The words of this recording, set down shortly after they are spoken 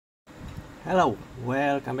Hello,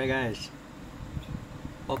 welcome back guys.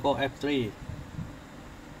 Poco F3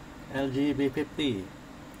 LG-B50,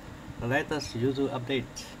 the latest YUZU update.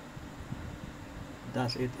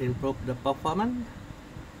 Does it improve the performance?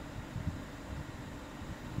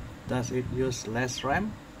 Does it use less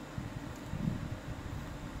RAM?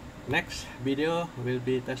 Next video will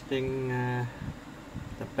be testing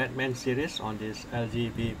the Batman series on this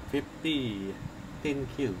LG-B50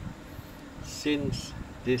 ThinQ. Since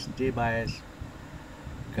this device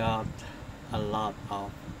got a lot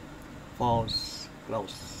of false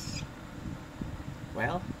close.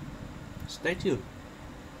 Well, stay tuned.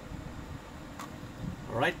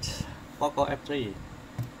 Alright, Poco F3.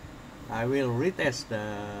 I will retest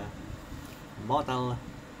the Mortal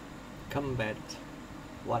Kombat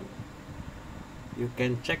 1. You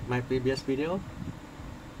can check my previous video.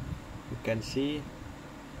 You can see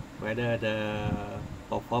whether the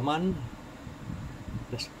performance,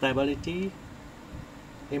 the stability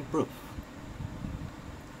improve.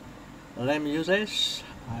 RAM usage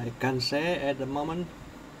I can't say at the moment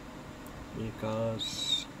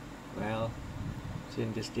because, well,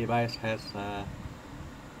 since this device has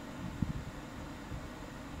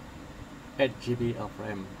 8 GB of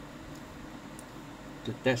RAM.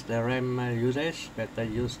 To test the RAM usage, better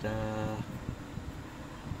use the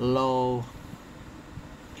low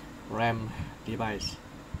RAM device.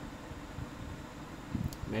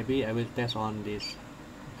 Maybe I will test on this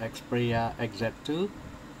Xperia XZ2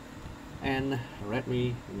 and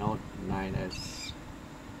Redmi Note 9S.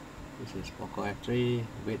 This is Poco F3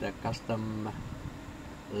 with a custom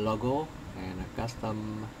logo and a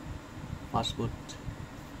custom fastboot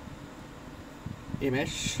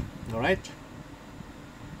image. Alright.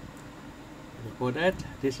 Before that,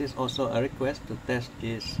 this is also a request to test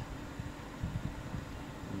this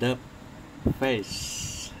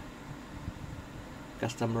derpfest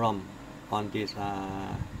custom ROM on this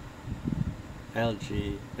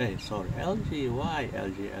LG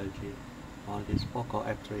on this Poco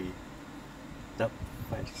F3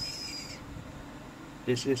 derpfest.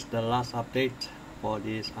 This is the last update for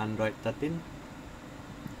this Android 13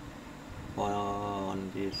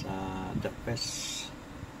 on this derpfest.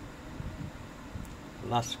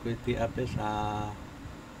 Last security updates are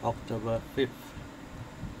October 5th.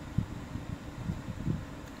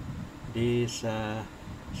 This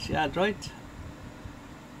Android,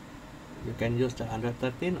 you can use the Android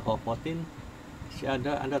 13 or 14.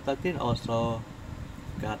 Android 13 also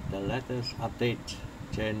got the latest update,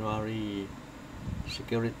 January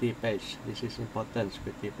security page. This is important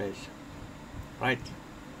security page. Right,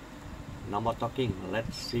 no more talking,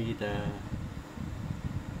 let's see the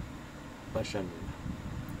version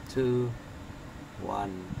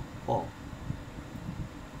 2.1.4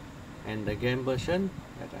 and the game version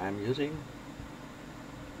that I'm using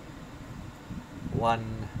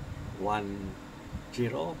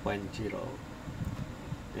 1.10.0.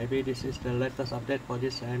 Maybe this is the latest update for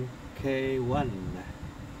this MK1.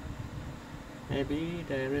 Maybe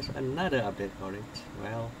there is another update for it.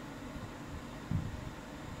 Well,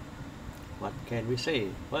 what can we say?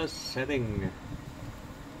 First setting.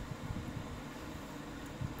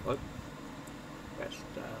 Oh, press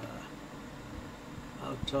the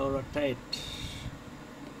auto rotate.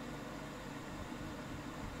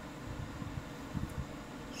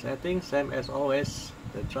 Setting same as always.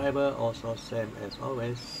 The driver also same as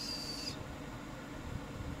always.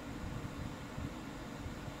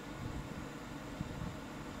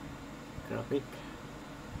 Graphic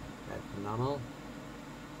at normal.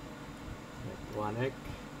 At 1x.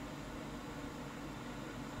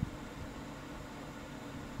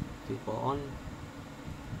 Typo on.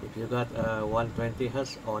 If you got 120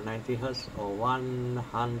 Hz or 90 Hz or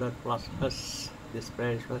 100 plus Hz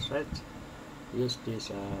display refresh rate, use this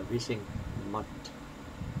VSync mod.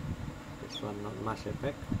 This one not much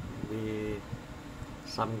effect, maybe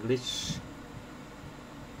some glitch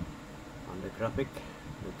on the graphic.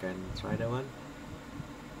 You can try that one.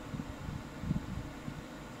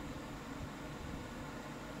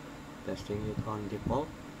 Testing it on default.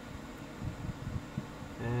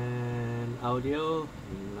 And audio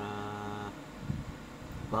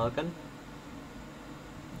Balkan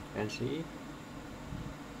NCE.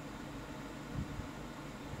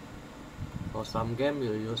 For some game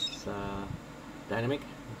you use dynamic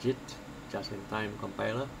JIT, just-in-time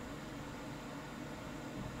compiler.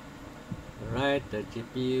 Right, the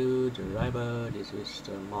GPU, the driver, this is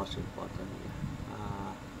the most important.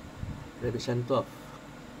 Revision 12,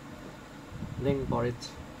 link for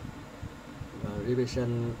it.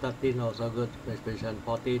 Revision 13 also good, revision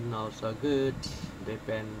 14 also good,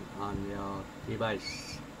 depend on your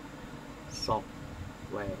device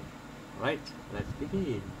software. Right, let's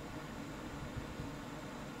begin.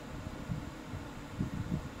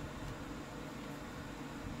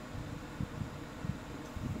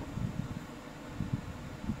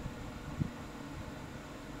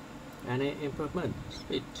 Any improvement?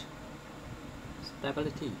 Speed,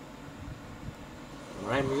 stability,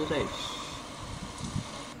 RAM usage.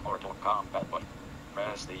 Mortal Kombat 1.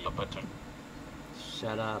 Press the button.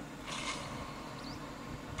 Shut up.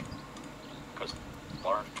 Cause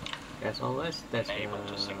learn. As always, that's Enable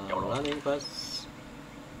to sync your learning first.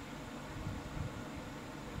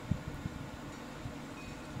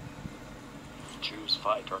 Choose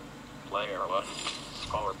fighter. Player 1.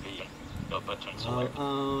 Scorpion. The button select.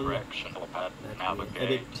 On. Directional pad. Let me Navigate.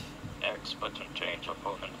 edit. X button change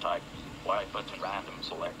opponent type. Y button random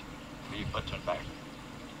select. B button back.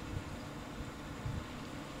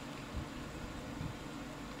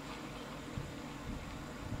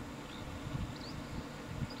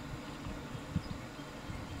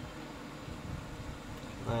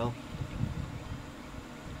 Well,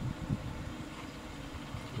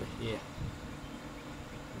 here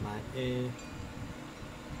my A,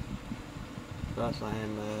 because I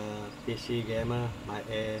am a PC gamer, my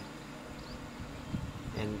A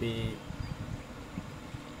and B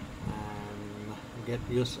get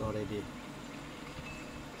used already,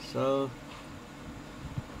 so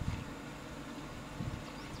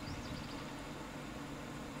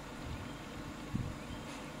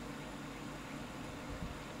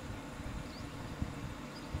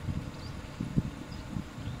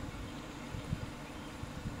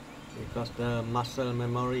because the muscle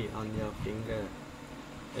memory on your finger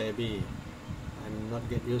AB, I'm not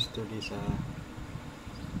get used to this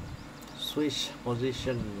switch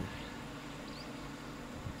position,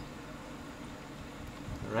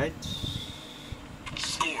 right?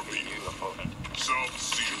 CPU opponent.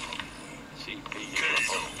 Sub-Zero. CPU KO.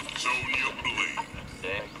 opponent. Sonya Blade.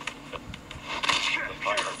 Deck. The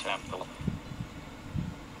fire temple.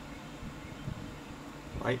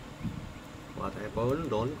 Right, what happened?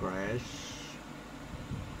 Don't crash.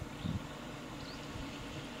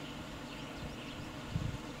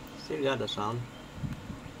 Still got the sound.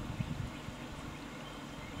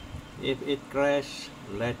 If it crash,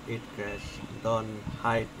 let it crash. Don't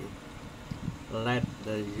hide it. Let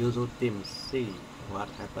the YUZU team see what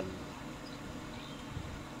happened.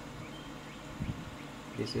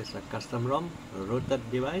 This is a custom ROM,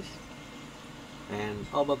 rooted device, and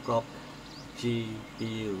overclock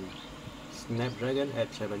GPU. Snapdragon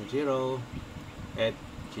 870, 8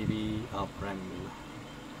 GB of RAM.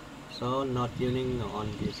 So no tuning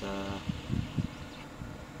on this.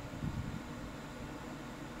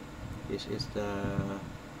 This is the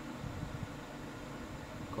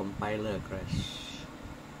compiler crash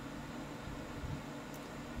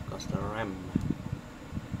because the RAM.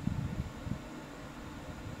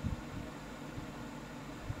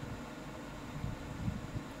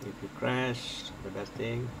 If you crash, the best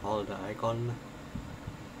thing, hold the icon,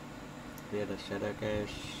 clear the shader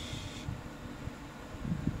cache.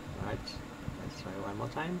 Right, let's try one more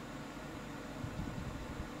time.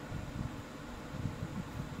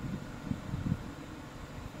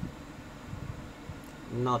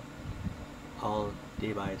 Not all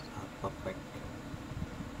devices are perfect.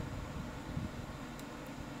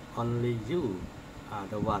 Only you are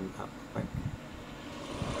the one are perfect.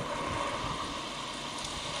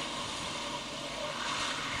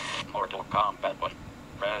 Mortal Kombat 1.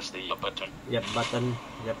 Press the button. Yep, button.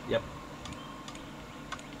 Yep.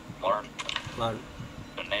 Learn. Learn.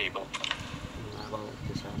 Enable. Enable,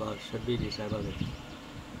 disable, should be disabled.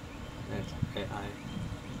 That's AI.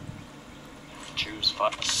 Choose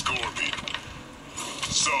fire. Scorpion.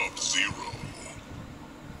 Sub-Zero.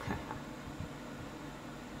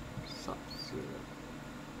 Sub-Zero.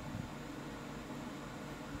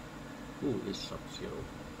 Who is Sub-Zero?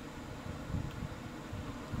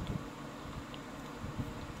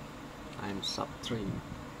 I'm sub-3,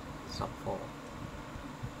 sub-4.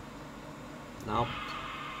 Now,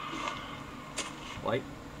 wait,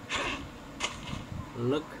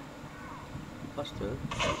 look, faster,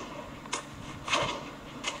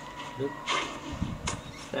 look,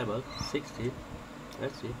 stable, 60,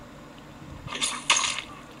 let's see,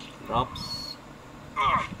 drops,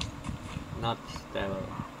 not stable.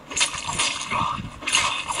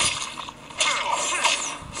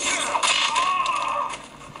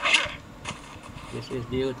 This is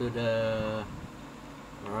due to the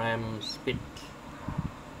RAM speed.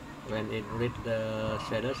 When it reads the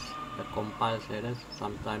shaders, the compile shaders,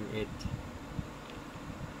 sometimes it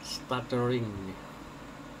stuttering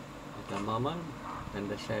at the moment when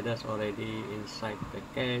the shaders already inside the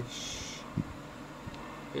cache.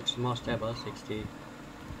 it's more stable, 60.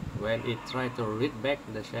 When it tries to read back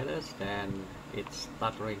the shaders, then it's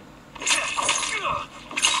stuttering.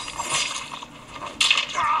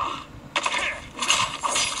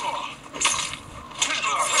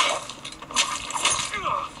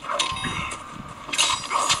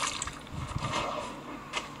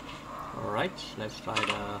 Alright, let's try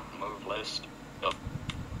the Move list.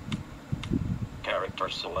 Character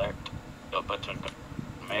select. The button.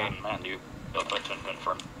 Main menu. The button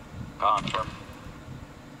confirm. Confirm.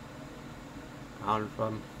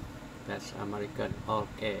 confirm. That's American.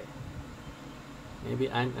 Okay.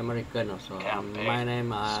 Maybe I'm American also. Campaign. My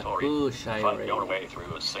name is Story. Find your Kushire. way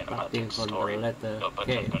through a Starting cinematic from story. the letter The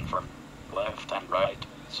button K. confirm. Left and right.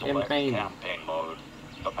 Select Campaign. campaign mode.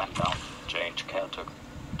 Up and down. Change category.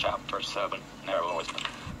 Chapter 7. Narrowest.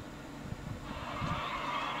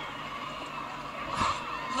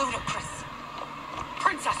 Ludicrous.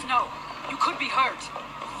 Princess, no. You could be hurt.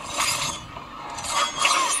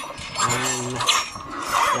 And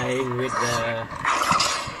playing with the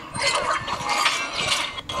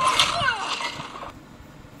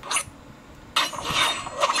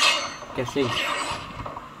guessing.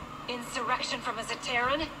 Insurrection from a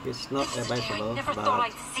Zateran? It's not I advisable, never thought but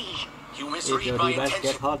I'd see. You if misread your my device get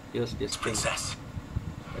intention, hot, use this thing. Princess.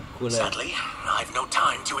 The cooler. Sadly, I've no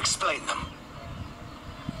time to explain them.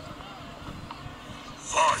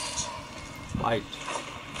 Fight! Fight.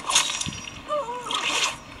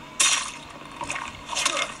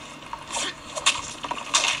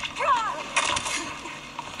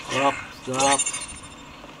 Drop.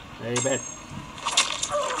 Very bad.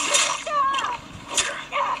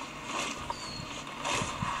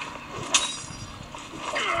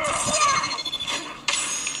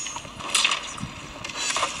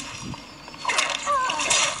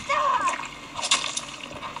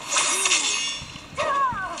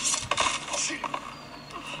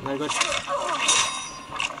 Very good.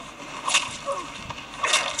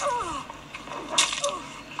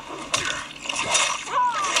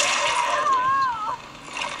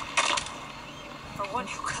 For one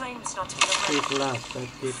who claims not to be a Keep rebel, last.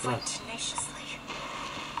 Let's keep fight last. tenaciously.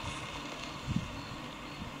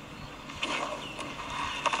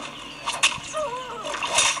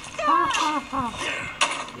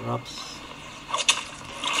 Drops.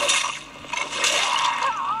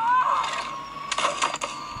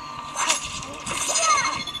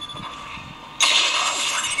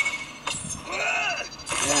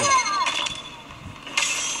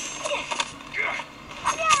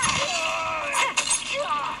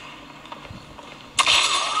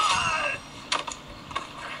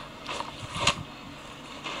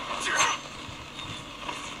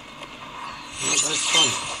 No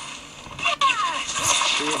respond.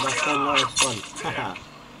 See, Boston no respond. Haha.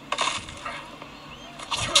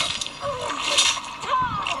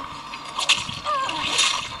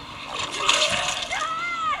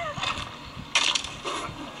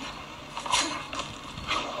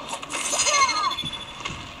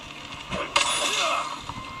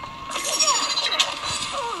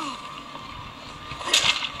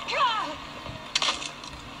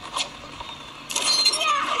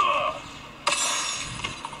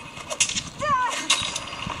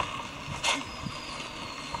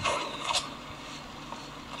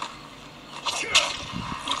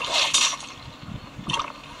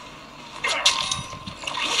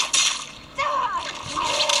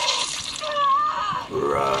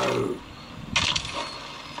 Row.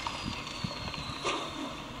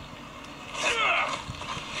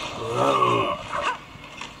 Row.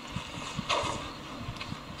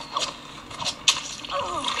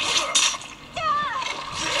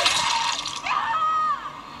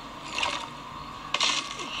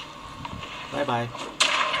 Bye bye.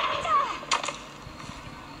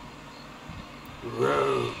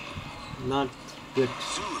 Row. Not good.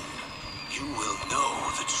 Soon, you will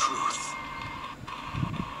know the truth.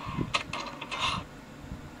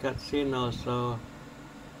 Cutscene also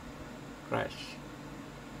crash.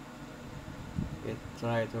 It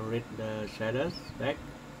try to read the shadows back.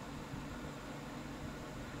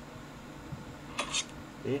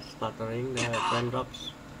 It's stuttering the frame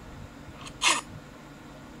drops.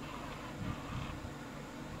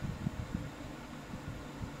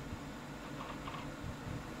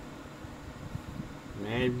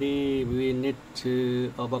 Maybe we need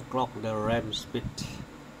to overclock the RAM speed.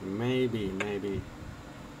 Maybe.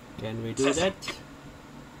 Can we do that?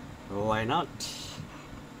 Why not?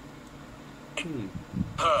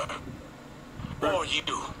 Her. Or you.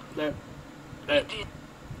 There.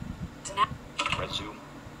 Resume.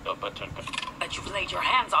 The button. That you've laid your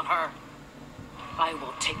hands on her. I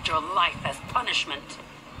will take your life as punishment.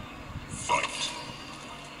 Fight!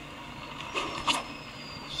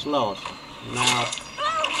 slow. Now.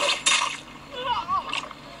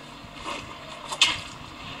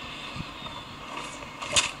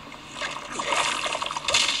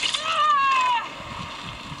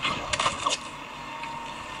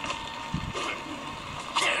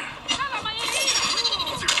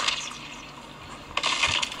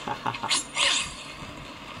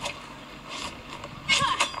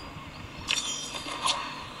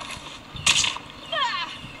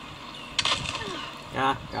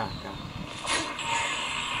 Yeah.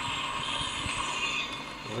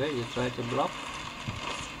 Okay, you try to block.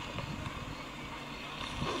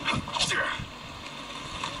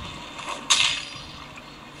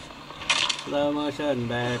 Slow motion,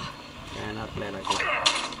 babe. Cannot play like this.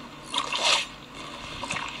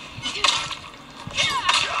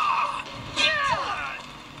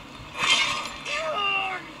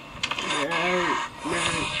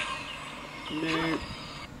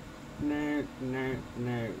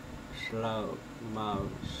 No. Slow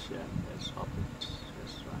motion. Let's stop it.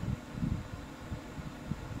 That's right.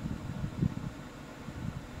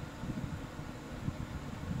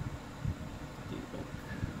 Debug.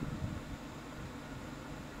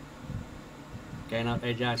 Cannot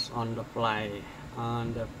adjust on the fly.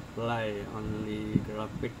 On the fly, only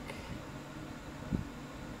graphic.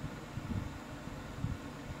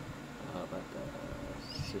 But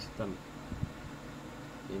system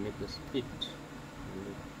limit the speed.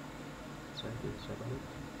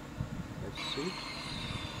 Let's see.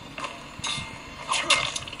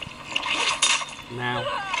 Now.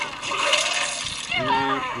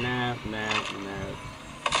 No.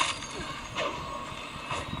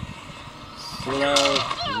 Slow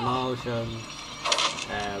motion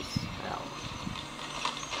as hell.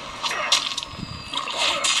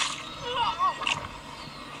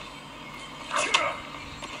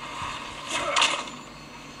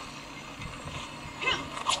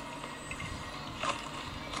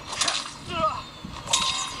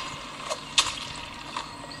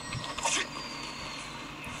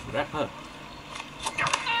 Grab her.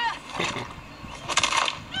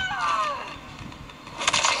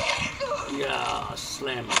 Yeah,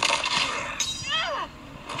 slam.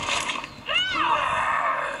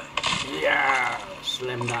 Yeah,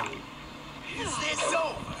 slam down. Is this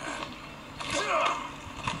over?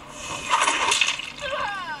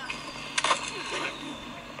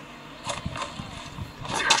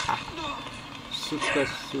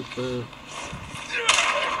 Super.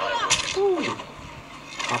 Ooh.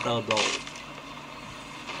 Fatal blow.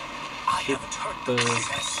 I haven't heard the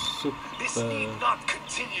process. This Super need not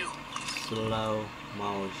continue. slow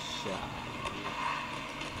motion.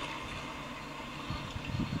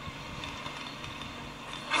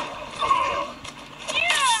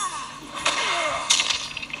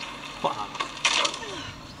 Wow.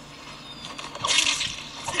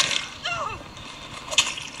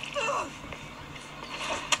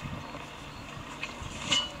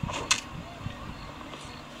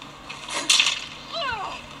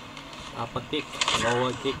 Upper kick,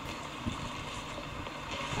 lower kick.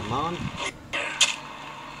 Come on.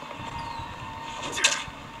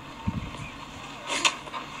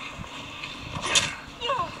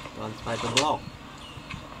 Don't try to block.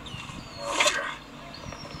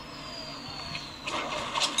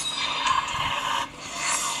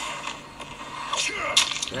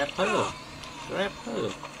 Grab her.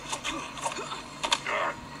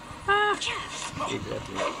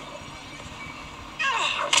 Exactly.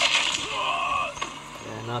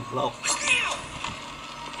 Cannot block.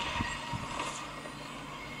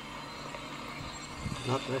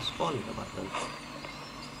 Not respond the button.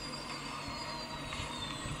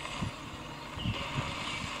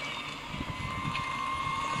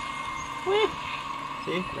 Whee!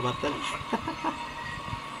 See the button?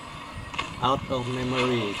 Out of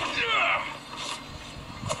memory.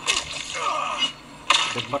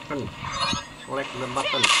 The button. Select the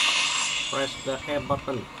button. Press the A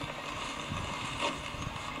button.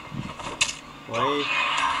 Wait.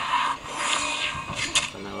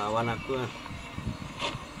 Kena lawan aku.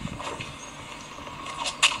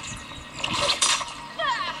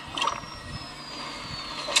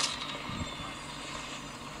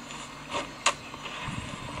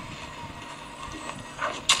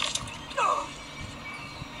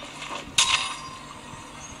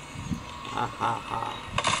 Hahaha.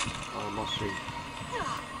 Almost free.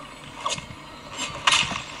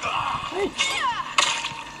 Hey.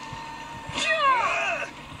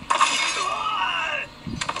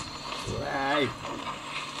 Right.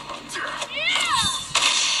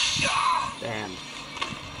 Damn.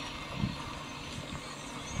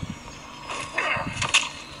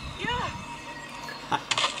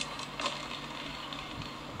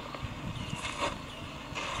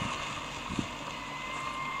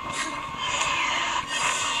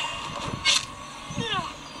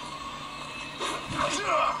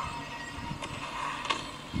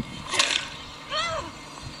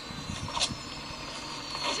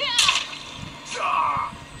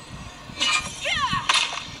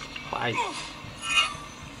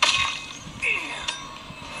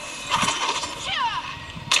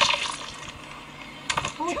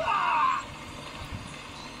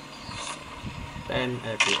 10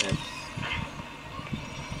 FPS.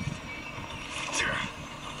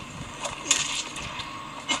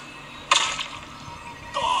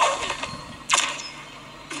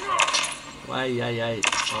 Why,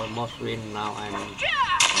 almost win, now I'm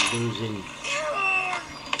losing.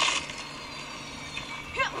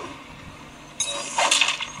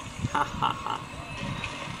 Ha ha ha.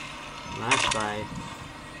 Nice try.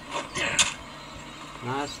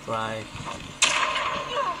 Nice try.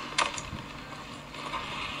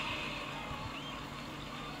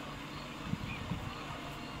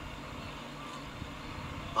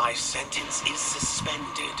 My sentence is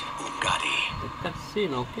suspended, Ungari. The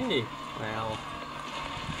cutscene, okay. Well,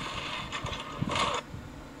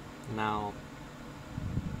 now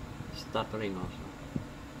stuttering also.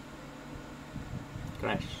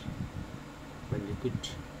 Crash. Really good.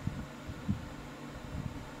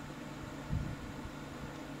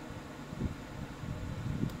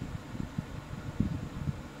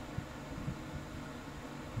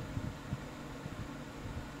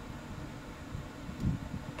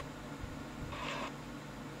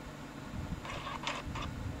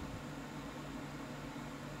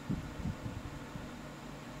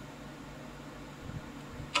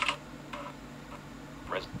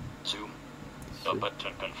 Zoom. The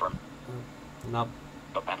button confirm. Nope.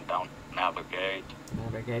 Up and down. Navigate.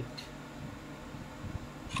 Navigate.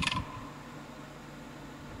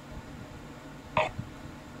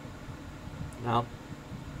 Nope.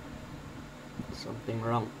 Something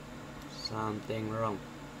wrong. Something wrong.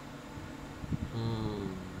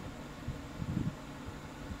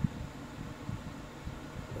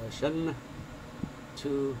 Version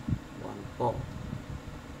 2.14.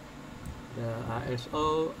 The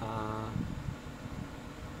ISO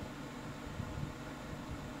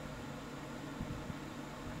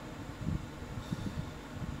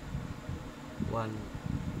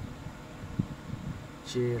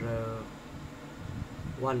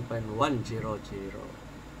 1.100.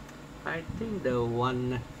 I think the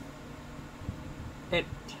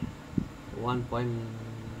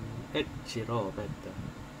 1.80 better.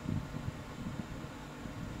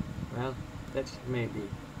 Well, that's maybe.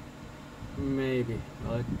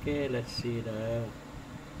 Okay, let's see the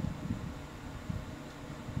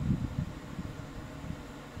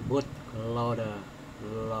bootloader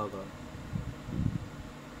logo.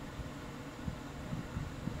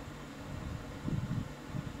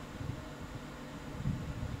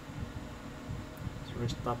 So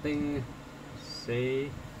restarting. Say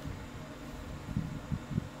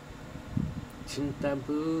Cinta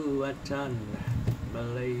Buatan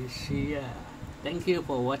Malaysia. Thank you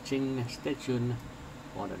for watching. Stay tuned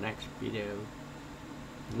for the next video.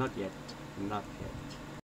 Not yet.